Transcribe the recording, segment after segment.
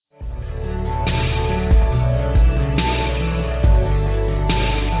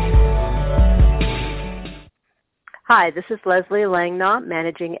Hi, this is Leslie Langnaw,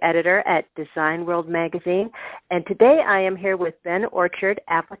 Managing Editor at Design World Magazine, and today I am here with Ben Orchard,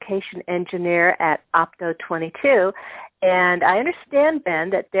 Application Engineer at Opto22, and I understand,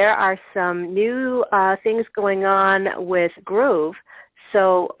 Ben, that there are some new things going on with Groove,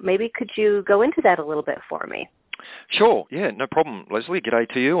 so maybe could you go into that a little bit for me? Sure, yeah, no problem, Leslie. G'day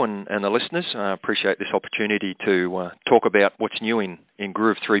to you and the listeners. I appreciate this opportunity to talk about what's new in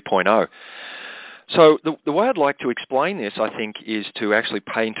Groove 3.0. So the way I'd like to explain this, I think, is to actually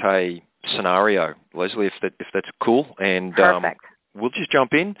paint a scenario, Leslie, if that's cool. And we'll just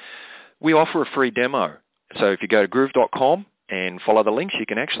jump in. We offer a free demo. So if you go to groove.com and follow the links, you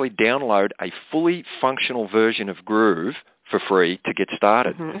can actually download a fully functional version of Groove for free to get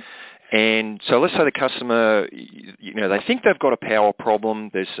started. Mm-hmm. And so let's say the customer, they think they've got a power problem.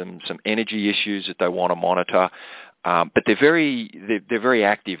 There's some energy issues that they want to monitor. But they're very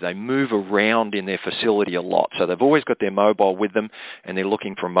active. They move around in their facility a lot. So they've always got their mobile with them, and they're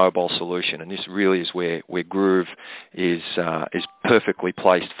looking for a mobile solution. And this really is where Groove is perfectly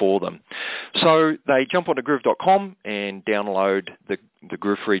placed for them. So they jump onto groove.com and download the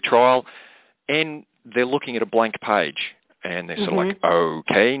Groove free trial, and they're looking at a blank page. And they're sort of like,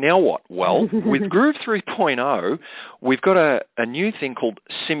 okay, now what? Well, with Groove 3.0, we've got a new thing called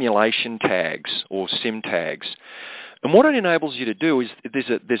simulation tags or sim tags. And what it enables you to do is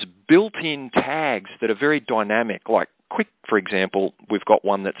there's built-in tags that are very dynamic. Like Quick, for example, we've got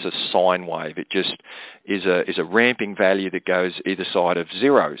one that's a sine wave. It just is a ramping value that goes either side of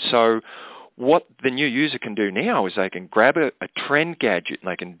 0. So what the new user can do now is they can grab a trend gadget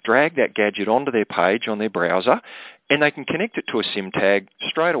and they can drag that gadget onto their page on their browser, and they can connect it to a SIM tag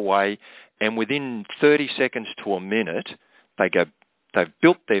straight away, and within 30 seconds to a minute, they've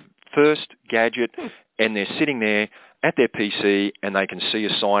built their first gadget, and they're sitting there at their PC, and they can see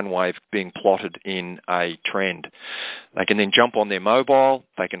a sine wave being plotted in a trend. They can then jump on their mobile,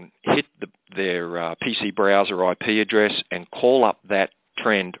 they can hit their PC browser IP address and call up that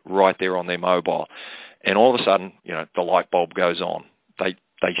trend right there on their mobile. And all of a sudden, the light bulb goes on.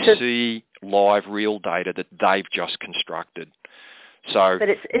 They see live real data that they've just constructed. So, but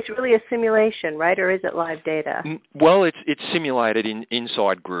it's really a simulation, right? Or is it live data? Well, it's simulated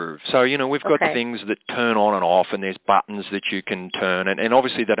inside Groove. So, we've got things that turn on and off, and there's buttons that you can turn, and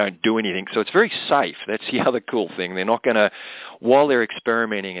obviously they don't do anything. So it's very safe. That's the other cool thing. They're not going to, while they're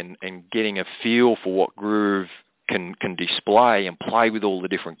experimenting and getting a feel for what Groove can display and play with all the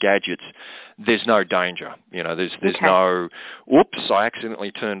different gadgets, there's no danger. There's no, whoops, I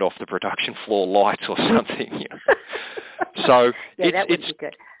accidentally turned off the production floor lights or something. So that would be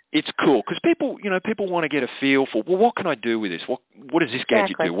good. It's cool because people want to get a feel for, well, what can I do with this? What does this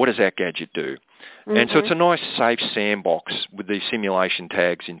gadget do? What does that gadget do? Mm-hmm. And so it's a nice, safe sandbox with these simulation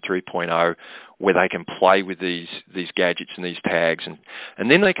tags in 3.0 where they can play with these gadgets and these tags.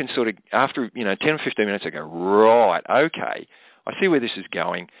 And then they can sort of, after 10 or 15 minutes, they go, right, okay, I see where this is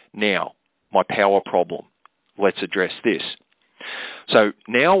going. Now, my power problem. Let's address this. So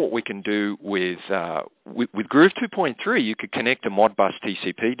now what we can do with Groove 2.3, you could connect to Modbus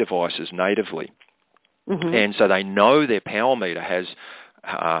TCP devices natively. Mm-hmm. And so they know their power meter has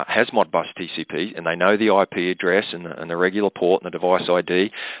Modbus TCP, and they know the IP address and the regular port and the device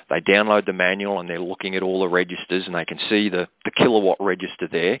ID. They download the manual, and they're looking at all the registers, and they can see the kilowatt register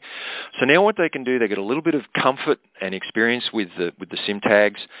there. So now what they can do, they get a little bit of comfort and experience with the SIM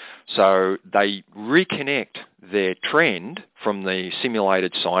tags. So they reconnect their trend from the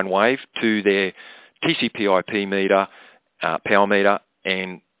simulated sine wave to their TCP IP meter, power meter,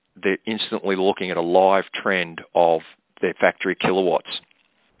 and they're instantly looking at a live trend of their factory kilowatts.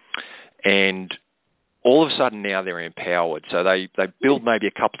 And all of a sudden now they're empowered. So they build maybe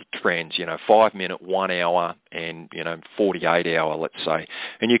a couple of trends, 5 minute, 1 hour, and 48 hour, let's say.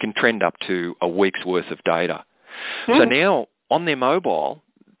 And you can trend up to a week's worth of data. Mm-hmm. So now on their mobile,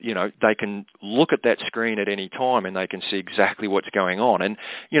 they can look at that screen at any time and they can see exactly what's going on. And,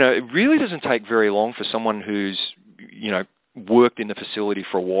 it really doesn't take very long for someone who's, worked in the facility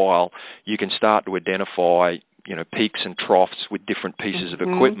for a while. You can start to identify, peaks and troughs with different pieces of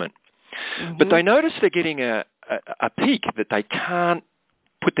equipment. Mm-hmm. But they notice they're getting a peak that they can't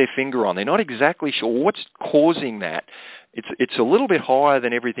put their finger on. They're not exactly sure what's causing that. It's a little bit higher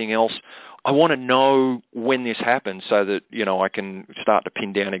than everything else. I want to know when this happens so that, I can start to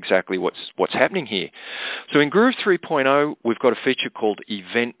pin down exactly what's happening here. So in Groove 3.0, we've got a feature called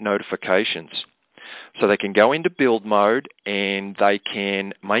Event Notifications. So they can go into build mode and they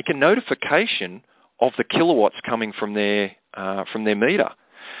can make a notification of the kilowatts coming from their meter.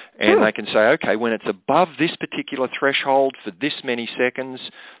 And they can say, okay, when it's above this particular threshold for this many seconds,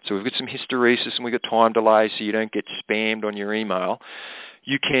 so we've got some hysteresis and we've got time delay so you don't get spammed on your email,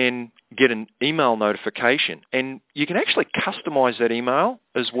 you can get an email notification. And you can actually customize that email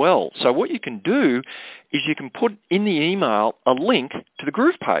as well. So what you can do is you can put in the email a link to the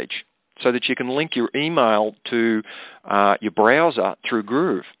Groove page so that you can link your email to your browser through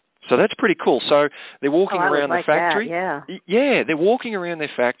Groove. So that's pretty cool. So they're walking around the factory. That, yeah, they're walking around their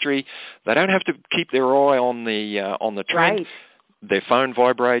factory. They don't have to keep their eye on the trend. Right. Their phone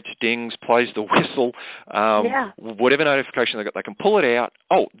vibrates, dings, plays the whistle, whatever notification they got, they can pull it out.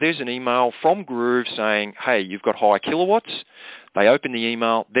 Oh, there's an email from Groove saying, hey, you've got high kilowatts. They open the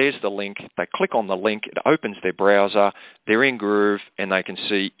email, there's the link, they click on the link, it opens their browser, they're in Groove, and they can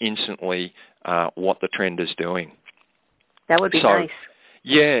see instantly what the trend is doing. That would be nice.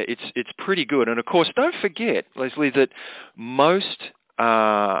 Yeah, it's pretty good. And, of course, don't forget, Leslie, that most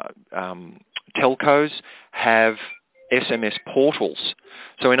telcos have SMS portals.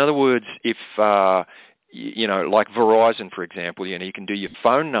 So, in other words, if, like Verizon, for example, you can do your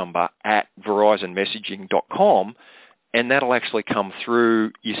phone number at verizonmessaging.com, and that'll actually come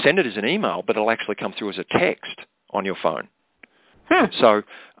through. You send it as an email, but it'll actually come through as a text on your phone. So,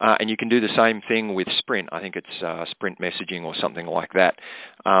 and you can do the same thing with Sprint. I think it's Sprint messaging or something like that.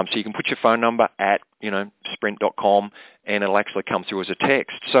 So you can put your phone number at, sprint.com, and it'll actually come through as a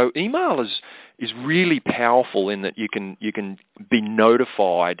text. So email is really powerful in that you can be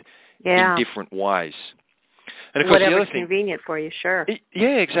notified in different ways. And of course, whatever's convenient for you, sure.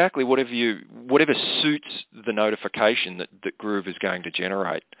 Yeah, exactly. Whatever suits the notification that Groove is going to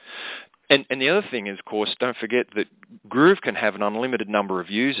generate. And the other thing is, of course, don't forget that Groove can have an unlimited number of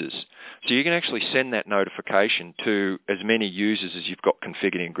users. So you can actually send that notification to as many users as you've got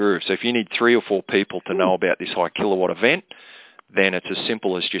configured in Groove. So if you need 3 or 4 people to know about this high kilowatt event, then it's as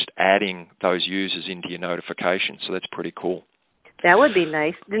simple as just adding those users into your notification. So that's pretty cool. That would be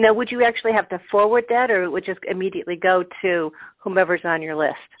nice. Now, would you actually have to forward that, or it would just immediately go to whomever's on your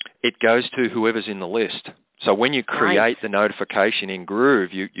list? It goes to whoever's in the list. So when you create the notification in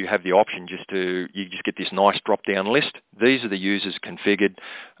Groove, you have the option you just get this nice drop-down list. These are the users configured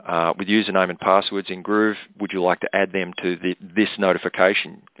with username and passwords in Groove. Would you like to add them to this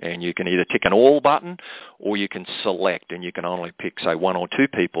notification? And you can either tick an all button, or you can select, and you can only pick, say, 1 or 2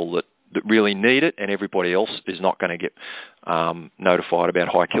 people that really need it, and everybody else is not going to get notified about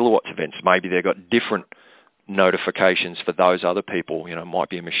high kilowatts events. Maybe they've got different notifications for those other people. It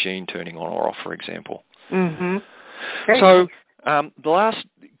might be a machine turning on or off, for example. Mm-hmm. So the last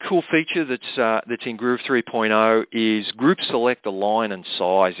cool feature that's in Groove 3.0 is Group Select Align and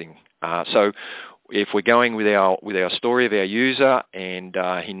Sizing. So if we're going with our story of our user and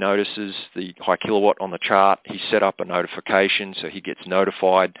he notices the high kilowatt on the chart, he set up a notification so he gets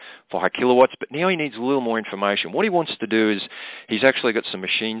notified for high kilowatts, but now he needs a little more information. What he wants to do is he's actually got some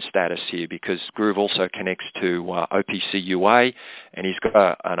machine status here because Groove also connects to OPC UA, and he's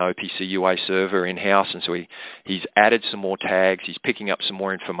got an OPC UA server in-house, and so he's added some more tags, he's picking up some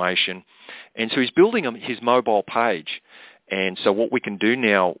more information, and so he's building his mobile page. And so what we can do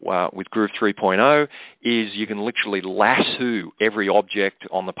now with Groove 3.0 is you can literally lasso every object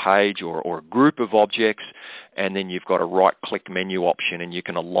on the page or a group of objects, and then you've got a right-click menu option, and you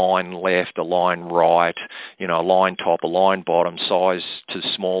can align left, align right, align top, align bottom, size to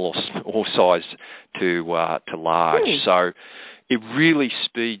small or size to large. So it really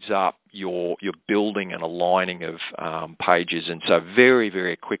speeds up your building and aligning of pages, and so very,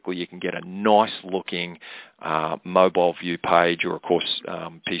 very quickly you can get a nice looking mobile view page, or of course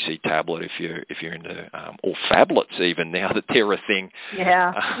PC tablet if you're into or phablets even now that they're a thing.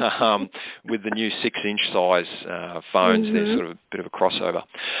 Yeah. With the new 6-inch size phones, there's sort of a bit of a crossover.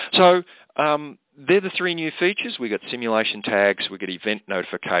 So they're the 3 new features. We've got simulation tags, we've got event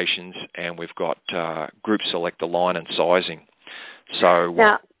notifications, and we've got Group Select Align and Sizing. So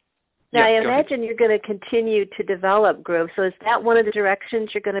now I imagine you're going to continue to develop Groove. So is that one of the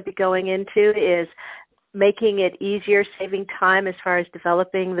directions you're going to be going into, is making it easier, saving time as far as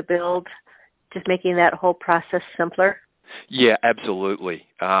developing the build, just making that whole process simpler? Yeah, absolutely.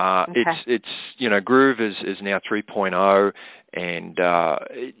 It's Groove is now 3.0, and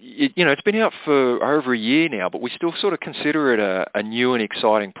it's been out for over a year now, but we still sort of consider it a new and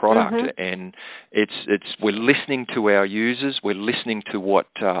exciting product. And we're listening to our users, we're listening to what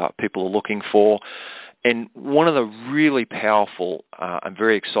people are looking for. And one of the really powerful and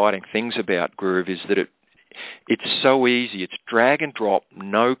very exciting things about Groove is that it's so easy. It's drag and drop,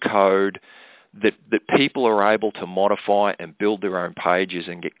 no code, that people are able to modify and build their own pages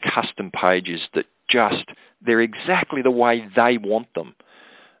and get custom pages that they're exactly the way they want them.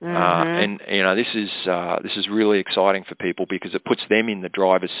 And this is really exciting for people because it puts them in the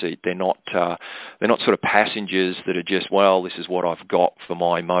driver's seat. They're not sort of passengers that are just, well, this is what I've got for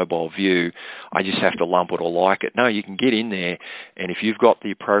my mobile view. I just have to lump it or like it. No, you can get in there, and if you've got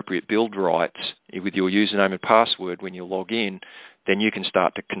the appropriate build rights with your username and password when you log in, then you can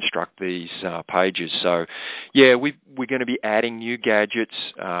start to construct these pages. So, yeah, we're going to be adding new gadgets,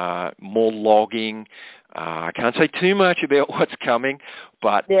 more logging. I can't say too much about what's coming,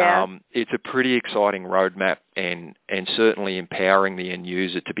 but it's a pretty exciting roadmap and certainly empowering the end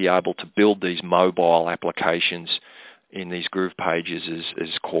user to be able to build these mobile applications in these Groove pages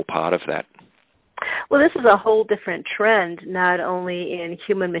is core part of that. Well, this is a whole different trend, not only in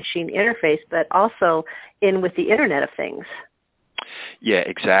human-machine interface, but also with the Internet of Things. Yeah,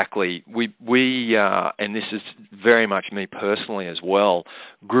 exactly. We and this is very much me personally as well.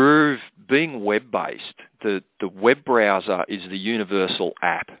 Groove, being web-based, the web browser is the universal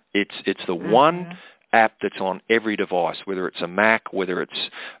app. It's the one app that's on every device, whether it's a Mac, whether it's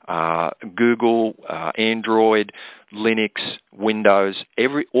Google, Android, Linux, Windows.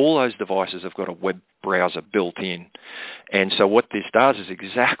 All those devices have got a web browser built in. And so what this does is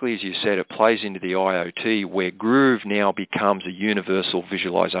exactly as you said, it plays into the IoT where Groove now becomes a universal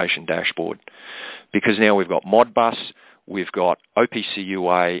visualization dashboard. Because now we've got Modbus, we've got OPC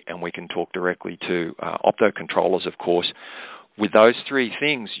UA, and we can talk directly to Opto controllers, of course. With those three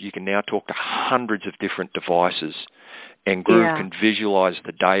things, you can now talk to hundreds of different devices, and Groove can visualize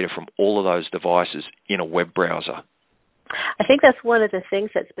the data from all of those devices in a web browser. I think that's one of the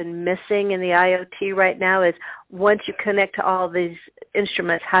things that's been missing in the IoT right now is once you connect to all these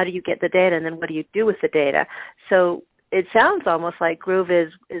instruments, how do you get the data, and then what do you do with the data? So it sounds almost like Groove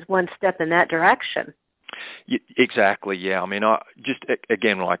is one step in that direction. Exactly, yeah. I mean,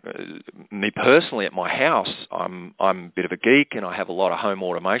 again, like me personally at my house, I'm a bit of a geek and I have a lot of home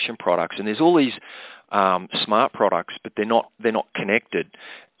automation products, and there's all these smart products, but they're not connected,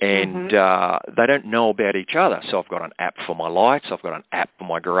 and they don't know about each other. So I've got an app for my lights, I've got an app for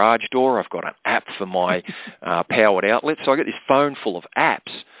my garage door, I've got an app for my powered outlet. So I get this phone full of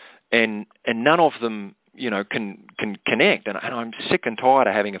apps, and none of them can connect, and I'm sick and tired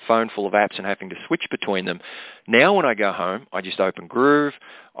of having a phone full of apps and having to switch between them. Now when I go home, I just open Groove,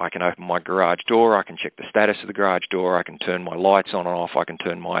 I can open my garage door, I can check the status of the garage door, I can turn my lights on and off, I can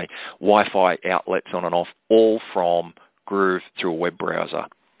turn my Wi-Fi outlets on and off, all from Groove through a web browser.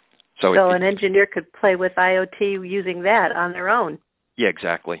 So an engineer could play with IoT using that on their own. Yeah,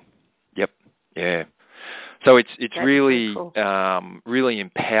 exactly. Yep. Yeah. So it's really cool. Really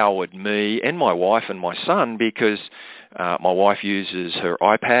empowered me and my wife and my son, because my wife uses her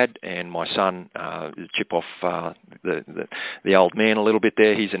iPad and my son chip off the old man a little bit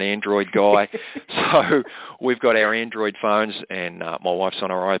there. He's an Android guy. So we've got our Android phones and my wife's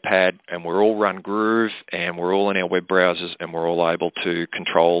on her iPad, and we're all run Groove and we're all in our web browsers, and we're all able to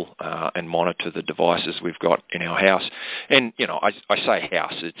control and monitor the devices we've got in our house. And I say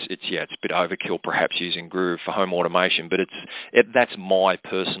house, it's a bit overkill perhaps using Groove for home automation, but that's my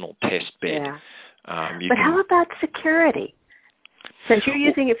personal test bed. Yeah. But how about security? Since you're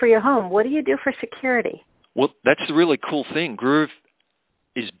using it for your home, what do you do for security? Well, that's the really cool thing. Groove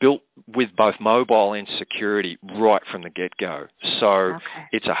is built with both mobile and security right from the get-go. So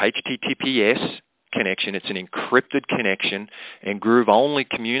it's a HTTPS connection. It's an encrypted connection, and Groove only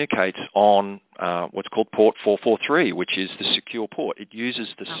communicates on what's called port 443, which is the secure port. It uses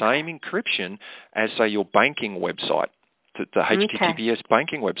the same encryption as, say, your banking website, the HTTPS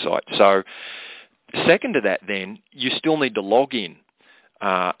banking website. So second to that, then, you still need to log in.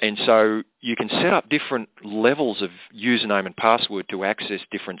 And so you can set up different levels of username and password to access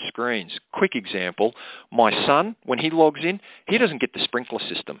different screens. Quick example, my son, when he logs in, he doesn't get the sprinkler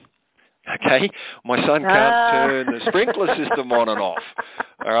system. Okay, my son can't turn the sprinkler system on and off,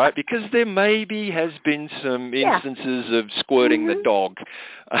 all right, because there maybe has been some instances of squirting the dog.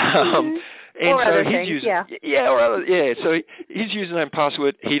 And or so other his things, So his username and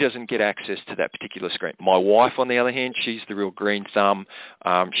password, he doesn't get access to that particular screen. My wife, on the other hand, she's the real green thumb.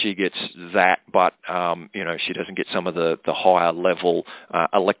 She gets that, but she doesn't get some of the higher level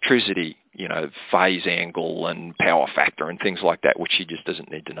electricity, phase angle and power factor and things like that, which she just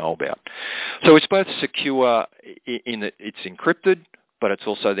doesn't need to know about. So it's both secure in that it's encrypted, but it's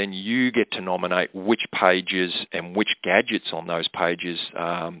also then you get to nominate which pages and which gadgets on those pages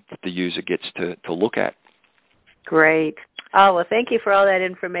that the user gets to look at. Great. Oh, well, thank you for all that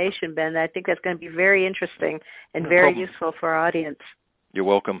information, Ben. I think that's going to be very interesting and very useful for our audience. You're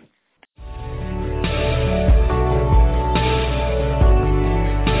welcome.